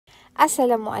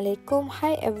Assalamualaikum,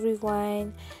 hi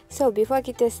everyone. So before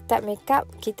kita start makeup,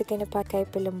 kita kena pakai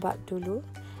pelembap dulu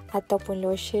ataupun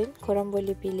lotion, korang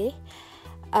boleh pilih.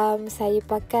 Saya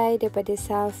pakai daripada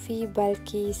Safi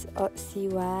Balqis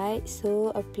Oxywhite.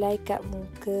 So apply kat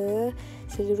muka,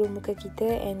 seluruh muka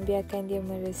kita, and biarkan dia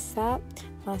meresap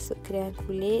masuk ke dalam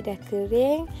kulit. Dah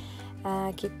kering,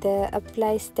 kita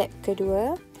apply step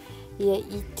kedua,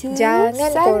 iaitu jangan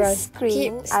korang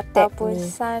sunscreen ataupun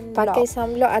sunblock. Pakai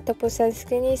sunblock ataupun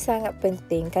sunscreen ni sangat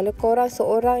penting. Kalau korang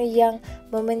seorang yang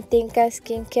mementingkan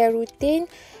skincare rutin,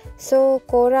 so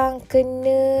korang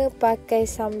kena pakai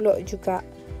sunblock juga.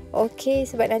 Okey,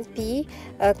 sebab nanti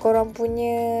korang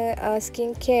punya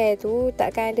skincare tu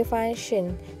takkan ada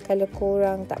function kalau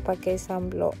korang tak pakai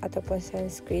sunblock ataupun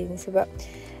sunscreen, sebab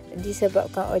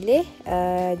disebabkan oleh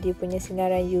dia punya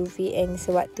sinaran UV and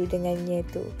sewaktu dengannya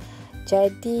tu.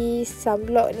 Jadi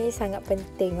sunblock ni sangat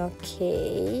penting,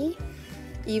 okey.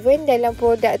 Even dalam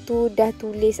produk tu dah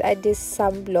tulis ada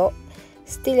sunblock,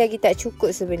 still lagi tak cukup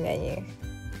sebenarnya.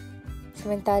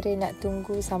 Sementara nak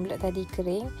tunggu sunblock tadi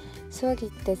kering, so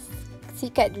kita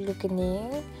sikat dulu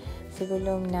kening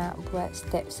sebelum nak buat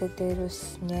step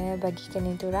seterusnya bagi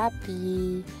kening tu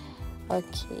rapi.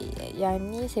 Okey, yang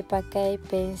ni saya pakai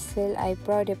pensel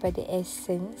eyebrow daripada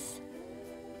Essence.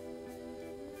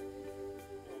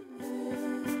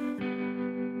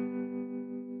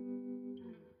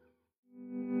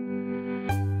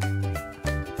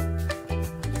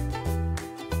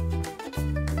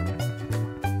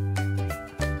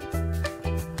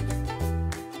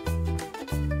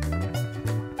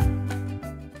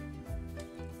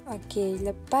 Okey,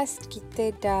 lepas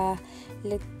kita dah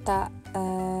letak,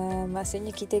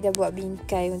 maksudnya kita dah buat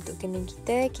bingkai untuk kening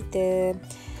kita, kita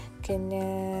kena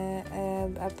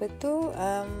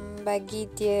bagi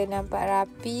dia nampak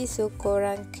rapi. So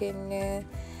korang kena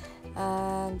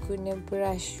guna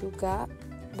brush juga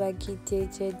bagi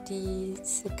dia jadi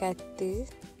sekata,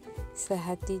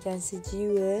 sehati dan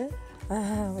sejiwa.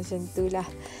 Macam tu lah.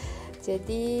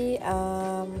 Jadi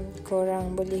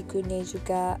korang boleh guna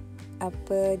juga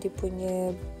dia punya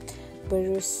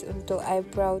berus untuk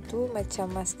eyebrow tu,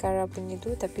 macam mascara punya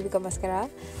tu, tapi bukan mascara.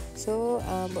 So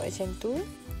buat macam tu.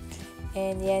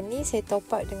 And yang ni saya top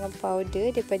up dengan powder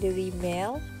daripada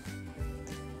Rimmel.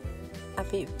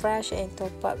 Ambil brush and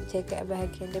top up je kat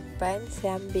bahagian depan.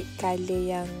 Saya ambil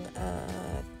colour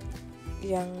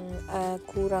yang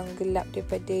kurang gelap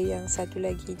daripada yang satu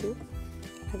lagi tu,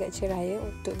 agak cerah ya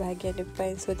untuk bahagian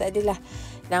depan. So tak adalah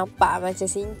nampak macam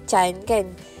cincang kan.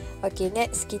 Ok,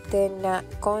 next kita nak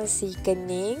conceal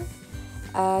kening.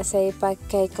 Saya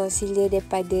pakai concealer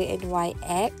daripada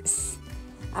NYX.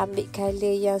 Ambil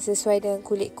colour yang sesuai dengan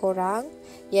kulit korang.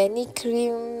 Yang ni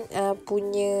cream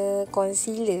punya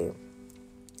concealer.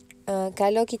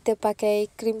 Kalau kita pakai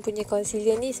cream punya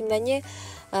concealer ni, sebenarnya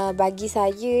bagi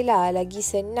saya lah lagi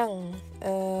senang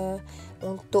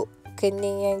untuk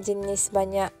kening yang jenis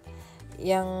banyak.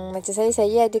 Yang macam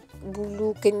saya ada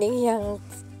bulu kening yang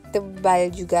tebal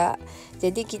juga.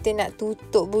 Jadi kita nak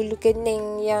tutup bulu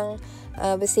kening yang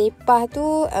bersepah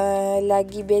tu,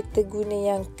 lagi better guna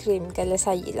yang cream kalau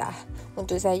saya lah,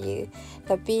 untuk saya.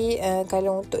 Tapi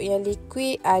kalau untuk yang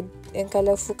liquid,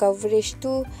 kalau full coverage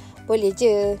tu boleh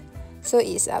je. So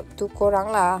it's up to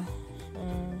korang lah.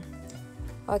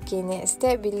 Ok, next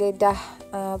step, bila dah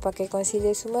pakai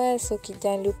concealer semua, so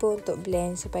kita jangan lupa untuk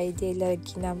blend supaya dia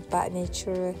lagi nampak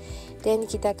natural. Then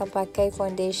kita akan pakai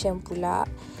foundation pula.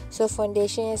 So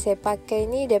foundation yang saya pakai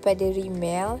ni daripada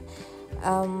Rimmel.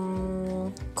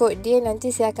 Kod dia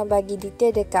nanti saya akan bagi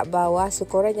detail dekat bawah, so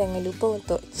korang jangan lupa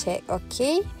untuk check.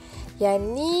 Ok,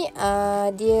 yang ni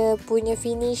dia punya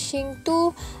finishing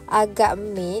tu agak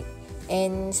matte,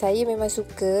 and saya memang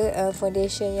suka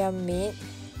foundation yang matte.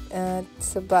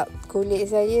 Sebab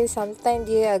kulit saya sometimes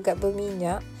dia agak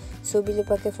berminyak. So bila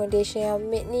pakai foundation yang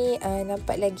matte ni,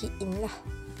 nampak lagi in lah.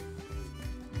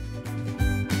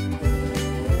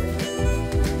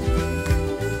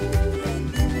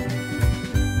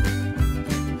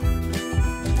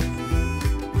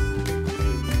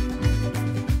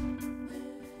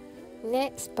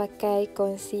 Next, pakai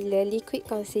concealer, liquid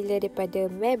concealer daripada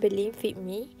Maybelline Fit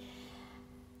Me.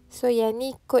 So yang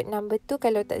ni kod number tu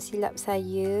kalau tak silap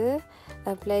saya.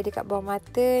 Apply dekat bawah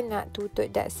mata, nak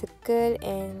tutup dark circle,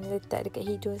 and letak dekat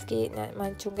hidung sikit, nak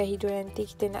mancungkan hidung. Nanti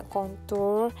kita nak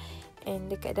contour,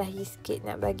 and dekat dahi sikit,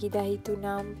 nak bagi dahi tu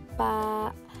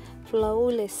nampak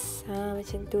flawless.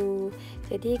 Macam tu.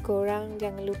 Jadi korang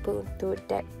jangan lupa untuk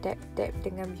dab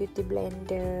dengan beauty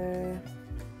blender.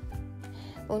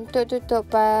 Untuk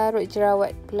tutup parut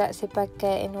jerawat pula, saya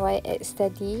pakai NYX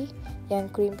tadi,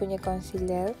 yang cream punya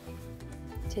concealer.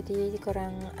 Jadi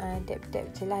korang dab-dab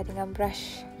je lah dengan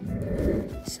brush.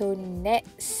 So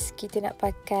next kita nak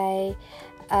pakai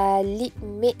lip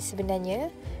matte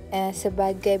sebenarnya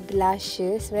sebagai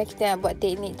blusher. Sebenarnya kita nak buat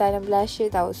teknik tanam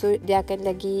blusher tau. So dia akan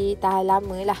lagi tahan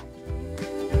lama lah.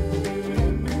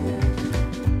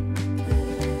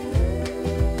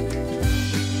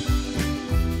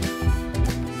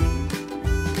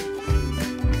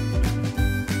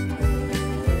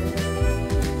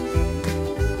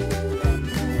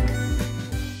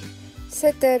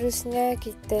 Seterusnya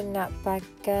kita nak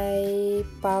pakai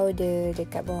powder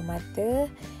dekat bawah mata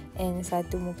and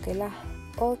satu muka lah.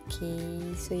 Okay,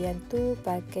 so yang tu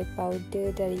pakai powder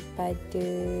daripada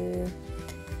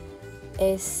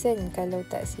Essence kalau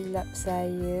tak silap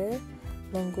saya,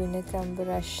 menggunakan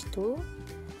brush tu.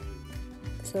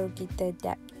 So kita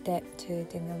dab-dab je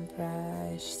dengan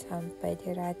brush sampai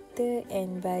dia rata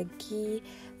and bagi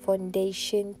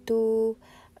foundation tu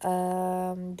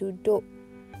duduk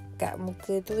kat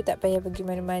muka tu, tak payah pergi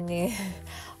mana-mana.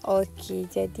 Okey,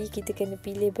 jadi kita kena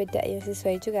pilih bedak yang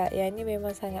sesuai juga. Yang ni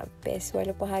memang sangat best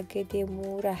walaupun harga dia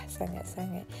murah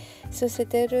sangat-sangat. So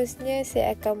seterusnya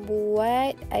saya akan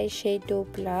buat eyeshadow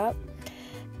pula.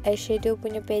 Eyeshadow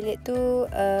punya palette tu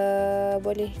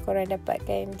boleh korang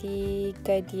dapatkan di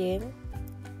Guardian.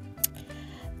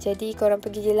 Jadi korang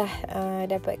pergi je lah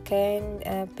dapatkan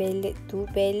palette tu.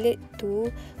 Palette tu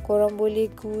korang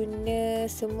boleh guna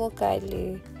semua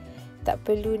colour. Tak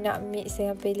perlu nak mix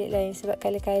dengan palette lain sebab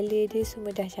colour-colour dia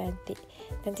semua dah cantik.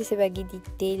 Nanti saya bagi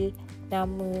detail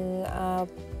nama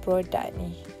produk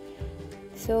ni.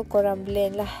 So korang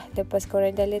blend lah. Lepas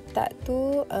korang dah letak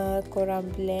tu, korang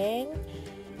blend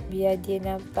biar dia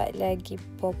nampak lagi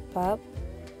pop up.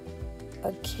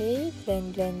 Okay,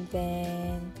 blend.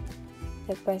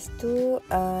 Lepas tu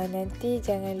nanti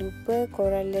jangan lupa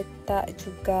korang letak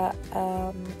juga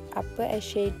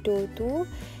eyeshadow tu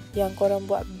yang korang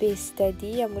buat base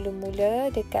tadi, yang mula-mula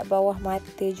dekat bawah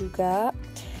mata juga.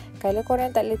 Kalau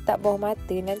korang tak letak bawah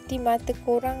mata, nanti mata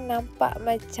korang nampak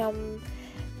macam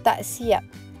tak siap.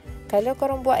 Kalau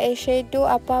korang buat eyeshadow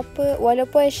apa-apa,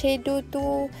 walaupun eyeshadow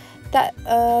tu tak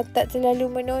terlalu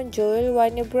menonjol,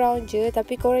 warna brown je,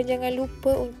 tapi korang jangan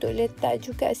lupa untuk letak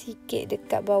juga sikit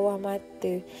dekat bawah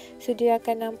mata. So dia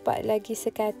akan nampak lagi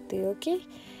sekata, okey?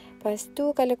 Lepas tu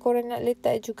kalau korang nak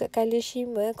letak juga colour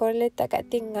shimmer, korang letak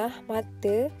kat tengah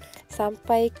mata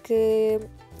sampai ke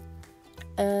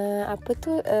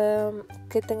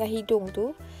ke tengah hidung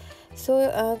tu. So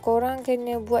korang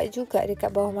kena buat juga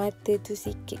dekat bawah mata tu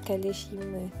sikit colour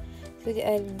shimmer. So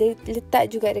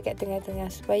letak juga dekat tengah-tengah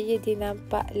supaya dia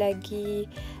nampak lagi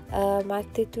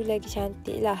mata tu lagi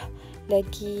cantik lah,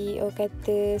 lagi orang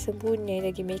kata sempurna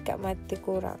lagi makeup mata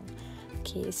korang.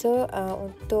 Okay, so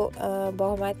untuk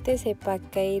bawah mata saya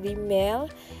pakai rímel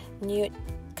nude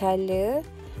color.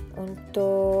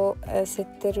 Untuk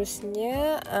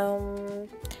seterusnya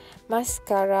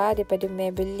mascara daripada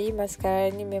Maybelline.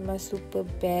 Mascara ni memang super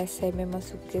best. Saya memang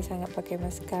suka sangat pakai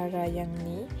mascara yang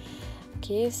ni.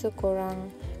 Okay, so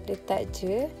korang letak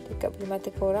je dekat bulu mata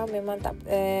korang. Memang tak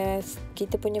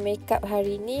kita punya makeup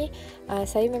hari ni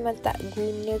saya memang tak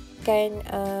gunakan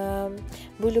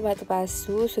bulu mata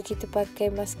palsu. So kita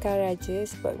pakai mascara je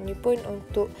sebab ni pun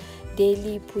untuk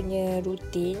daily punya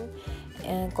rutin.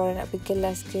 Korang nak pergi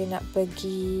kelas ke, nak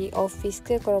pergi office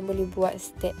ke, korang boleh buat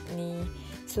step ni.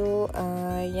 So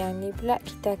yang ni pula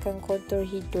kita akan contour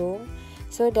hidung.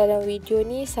 So dalam video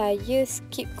ni saya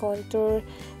skip contour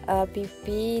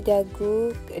pipi,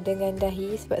 dagu dengan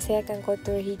dahi sebab saya akan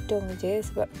contour hidung je.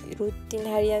 Sebab rutin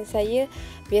harian saya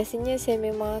biasanya saya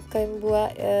memang akan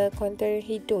buat contour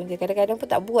hidung je. Kadang-kadang pun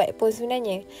tak buat pun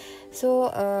sebenarnya.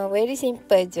 So very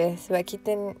simple je sebab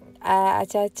kita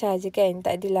acah-acah je kan.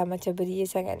 Tak adalah macam beria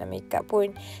sangat nak makeup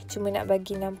pun. Cuma nak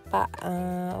bagi nampak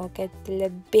orang kata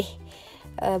lebih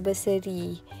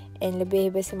berseri and lebih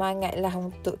bersemangat lah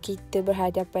untuk kita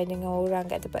berhadapan dengan orang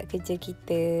kat tempat kerja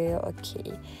kita.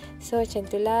 Okay, so macam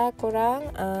tu lah korang.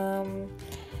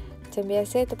 Macam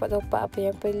biasa topak-topak apa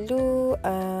yang perlu,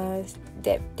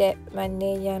 dab-dab mana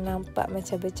yang nampak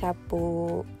macam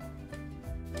bercapuk.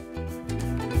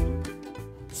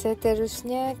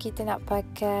 Seterusnya kita nak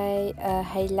pakai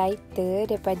highlighter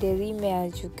daripada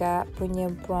rímel juga, punya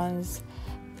bronze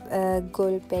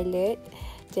gold palette.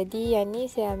 Jadi yang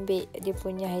ni saya ambil dia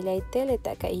punya highlighter,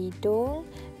 letak kat hidung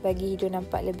bagi hidung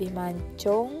nampak lebih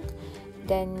mancung,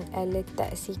 dan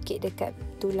letak sikit dekat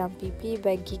tulang pipi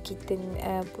bagi kita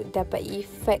dapat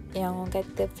efek yang orang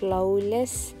kata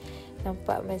flawless.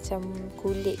 Nampak macam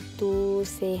kulit tu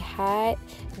sihat,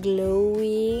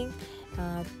 glowing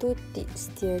Tu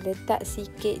tips dia. Letak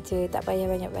sikit je, tak payah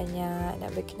banyak-banyak,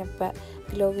 nak bagi nampak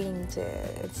glowing je.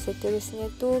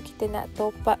 Seterusnya tu kita nak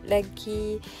top up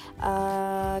lagi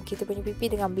kita punya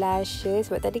pipi dengan blusher.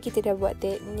 Sebab tadi kita dah buat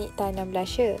teknik tanam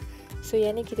blusher. So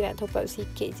yang ni kita nak top up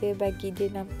sikit je bagi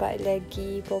dia nampak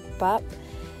lagi pop up.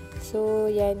 So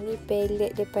yang ni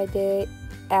palette daripada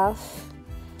Elf.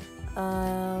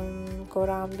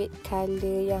 Korang ambil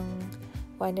colour yang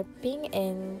warna pink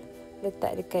and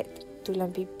letak dekat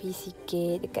tulang pipi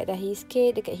sikit, dekat dahi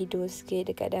sikit, dekat hidung sikit,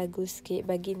 dekat dagu sikit,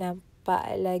 bagi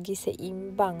nampak lagi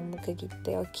seimbang muka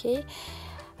kita.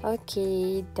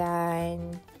 Okey,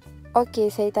 dan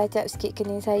saya touch up sikit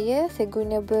kening saya. Saya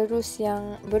guna berus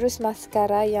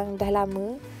maskara yang dah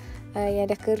lama, yang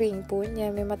dah kering pun,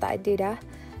 yang memang tak ada dah.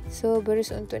 So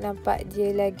berus untuk nampak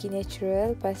dia lagi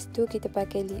natural. Lepas tu kita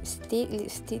pakai lipstick.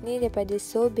 Lipstick ni daripada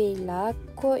Sobella,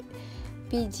 kod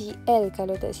PGL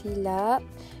kalau tak silap.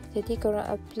 Jadi korang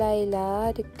apply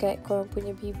lah dekat korang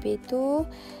punya bibir tu.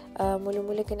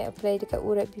 Mula-mula kena apply dekat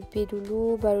urat bibir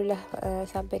dulu, barulah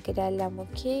sampai ke dalam.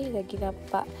 Lagi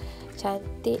nampak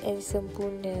cantik and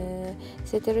sempurna.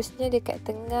 Seterusnya dekat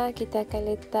tengah kita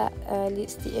akan letak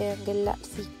lipstick yang gelap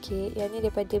sikit. Yang ni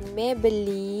daripada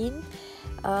Maybelline.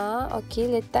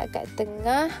 Letak kat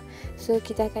tengah. So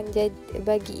kita akan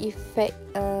bagi efek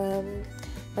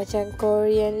macam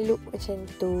Korean look macam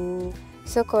tu.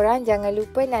 So korang jangan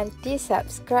lupa nanti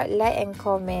subscribe, like and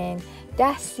comment.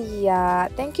 Dah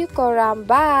siap. Thank you korang.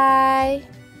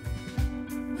 Bye.